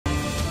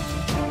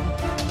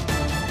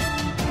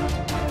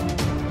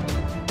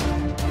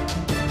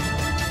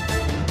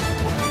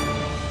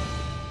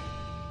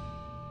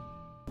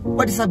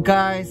What is up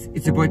guys,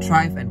 it's your boy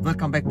Thrive and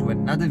welcome back to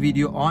another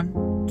video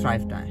on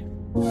Thrive Time.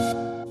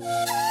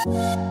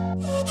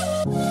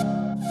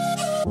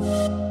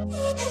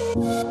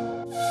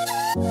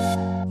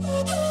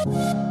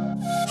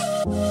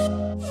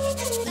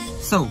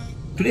 So,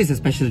 today is a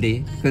special day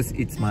because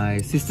it's my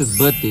sister's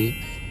birthday.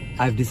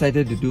 I've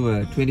decided to do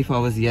a 24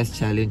 hours yes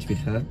challenge with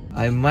her.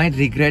 I might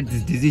regret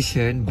this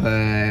decision,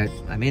 but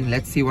I mean,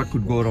 let's see what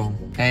could go wrong.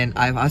 And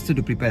I've asked her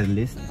to prepare a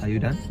list. Are you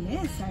done?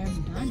 Yes, I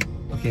am done.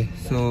 Okay,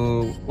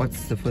 so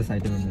what's the first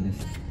item on the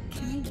list?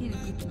 Can I get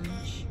a good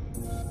lunch?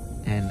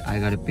 And I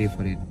gotta pay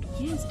for it.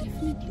 Yes,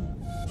 definitely.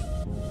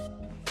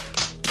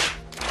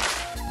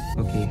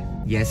 Okay,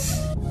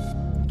 yes,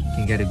 you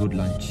can get a good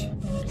lunch.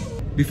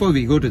 Before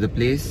we go to the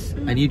place,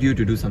 I need you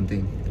to do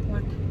something.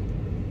 What?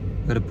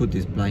 Gotta put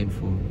this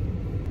blindfold.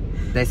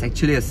 There's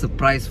actually a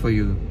surprise for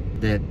you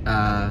that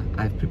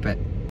I've prepared.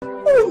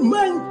 Oh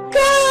my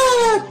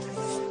god!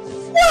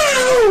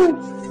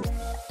 Wow!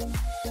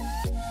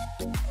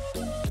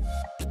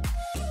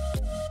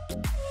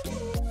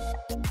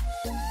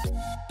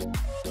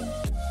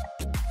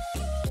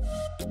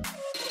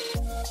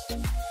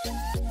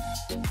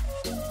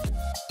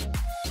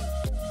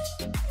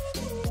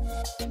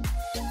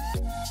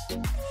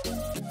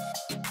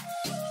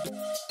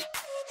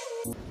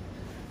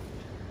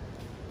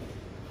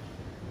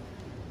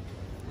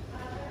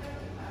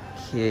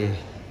 Okay.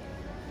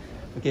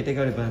 Okay, take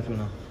out the blindfold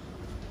now.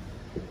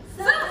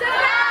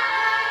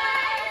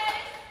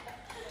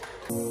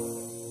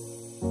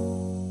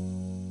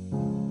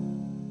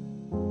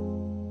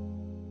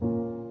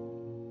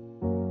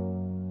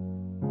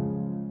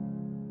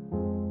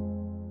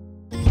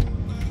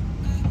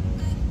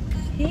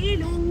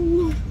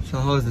 Hello! So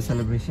how was the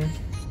celebration?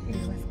 It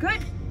was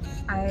good.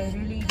 I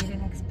really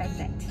didn't expect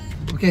that.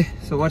 Okay,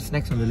 so what's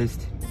next on the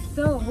list?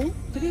 So,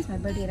 today's my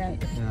birthday,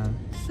 right? Yeah.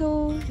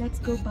 So, let's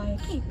go buy a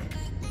cake.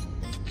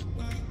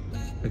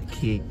 A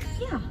cake.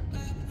 Yeah.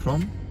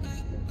 From?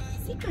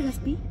 Secret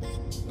recipe.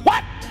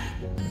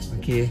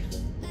 Okay.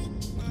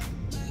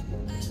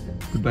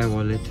 Goodbye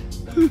wallet.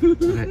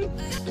 Right.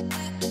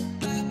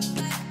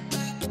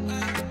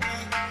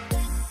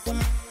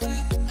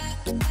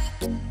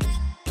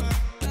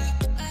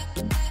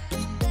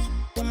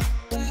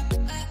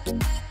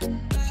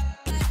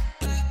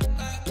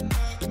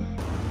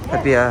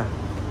 Happy ah?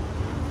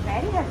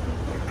 Very happy.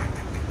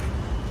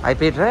 I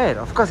paid right?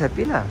 Of course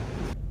happy lah.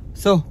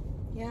 So,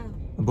 Yeah.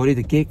 I bought you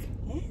the cake.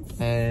 Yes.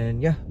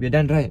 And yeah, we're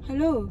done right?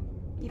 Hello.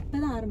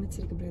 இப்பதான்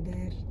ஆரம்பிச்சிருக்கு brother.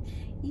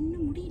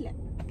 இன்னும் முடியல.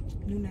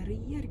 இன்னும்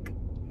நிறைய இருக்கு.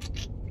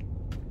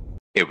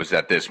 It was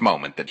at this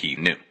moment that he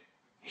knew.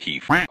 He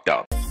f***ed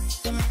up.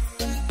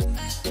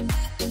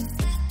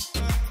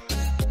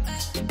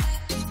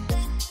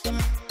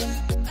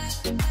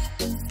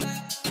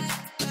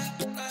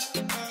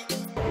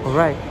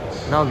 Alright,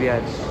 now we are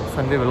at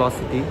Sunway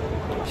Velocity.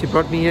 She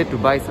brought me here to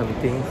buy some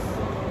things.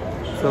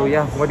 So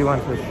yeah, what do you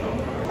want first?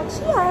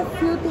 Actually, I have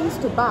few things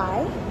to buy,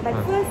 but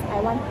first I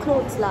want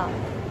clothes lah.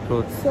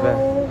 Clothes. So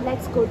Where?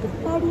 let's go to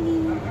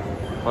Paddy.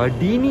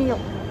 Dini.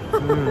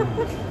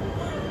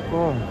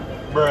 Oh.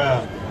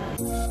 Bruh.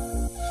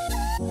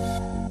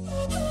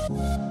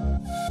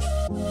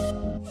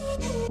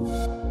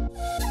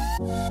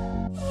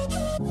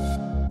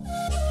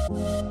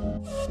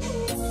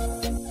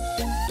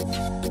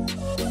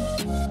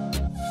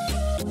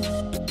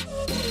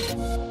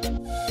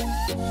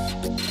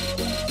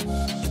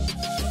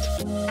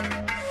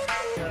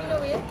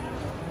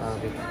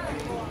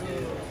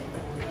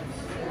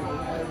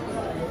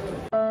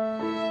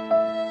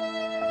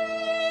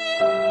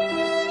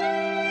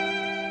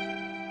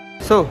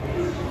 So,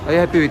 are you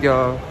happy with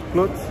your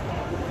clothes?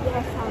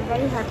 Yes, I'm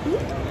very happy.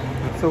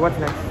 So what's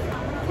next?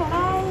 Can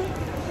I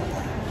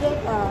get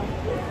a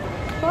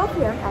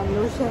perfume and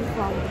lotion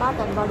from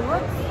Bath and Body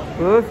Works?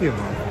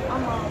 Perfume.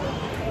 Ama.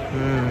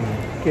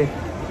 Okay.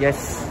 Yes.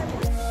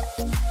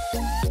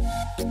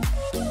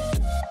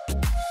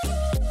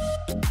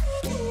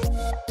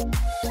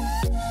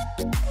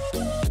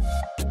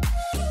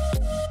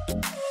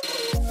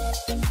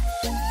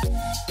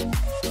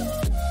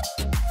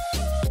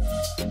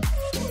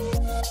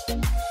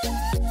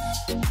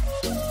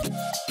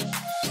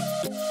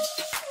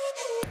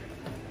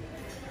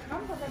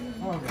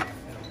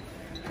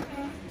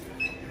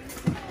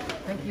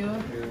 Thank you.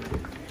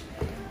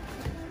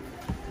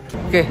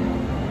 Okay.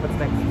 What's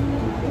next?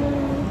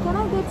 Can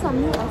I get some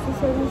new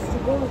accessories to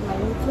go with my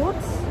new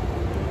clothes?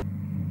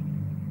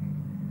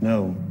 No.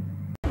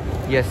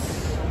 Yes.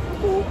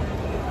 Okay.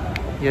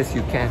 Yes,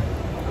 you can.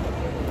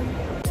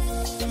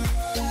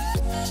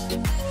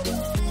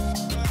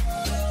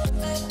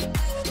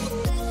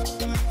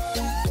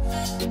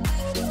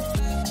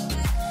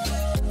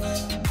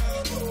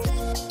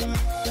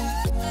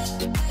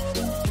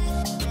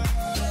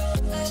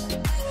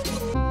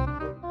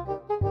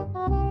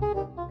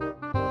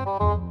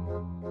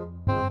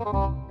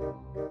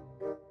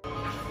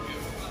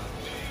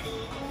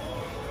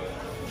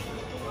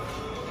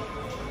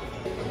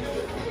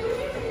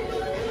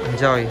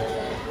 Enjoy.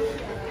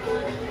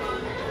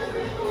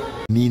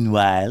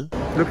 Meanwhile,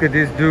 Look at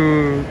this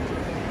dude.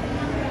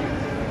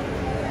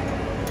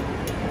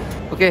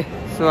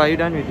 So are you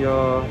done with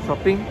your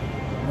shopping?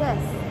 Yes,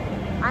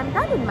 I'm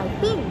done with my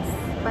things.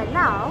 But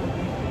now,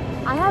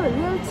 I have a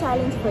real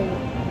challenge for you.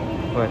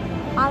 What?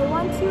 I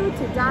want you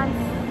to dance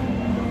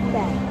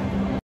there.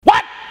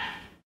 What?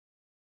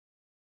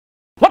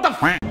 What the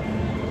f?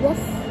 Yes.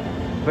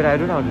 But I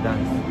don't know how to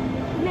dance.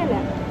 No.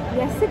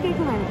 Yes, கேட்க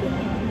மாட்டேன்.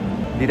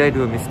 Did I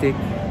do a mistake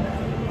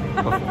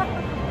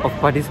of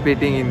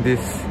participating in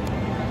this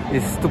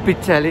stupid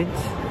challenge?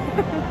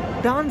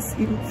 Dance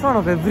in front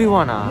of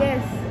everyone.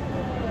 Yes.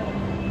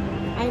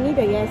 I need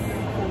a yes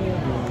from you.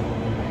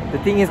 The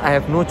thing is, I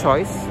have no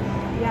choice.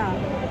 Yeah.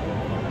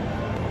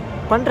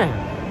 Pandren.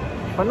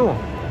 Panu.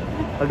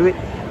 I'll do it.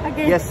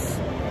 Okay. Yes.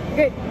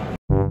 Good.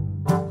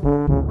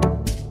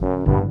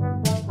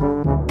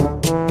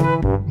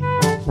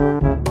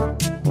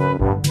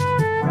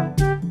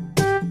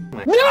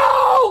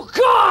 No,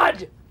 God!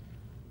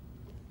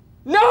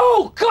 No,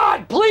 God,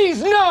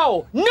 please,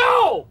 no!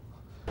 No!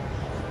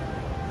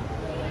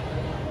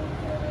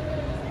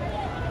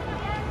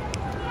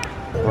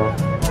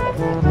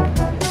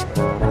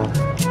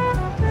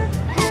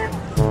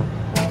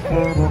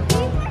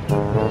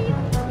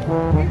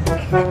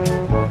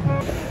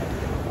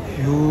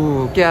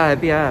 You okay?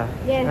 Happy? Yes,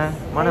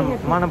 Mana very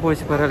happy. mana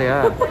poichu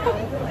paralaya?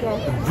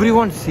 Yes.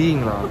 Everyone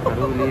seeing lah.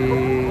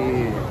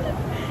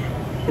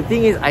 The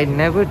thing is, I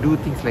never do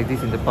things like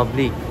this in the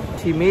public.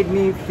 She made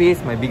me face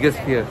my biggest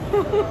fear,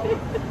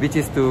 which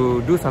is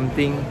to do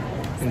something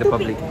in the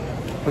public.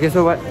 Okay,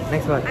 so what?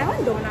 Next one? I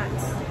want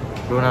donuts.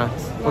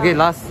 Donuts. Yeah. Okay,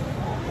 last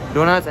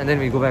donuts and then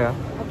we go back.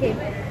 Okay.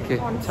 Okay,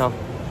 On. ciao.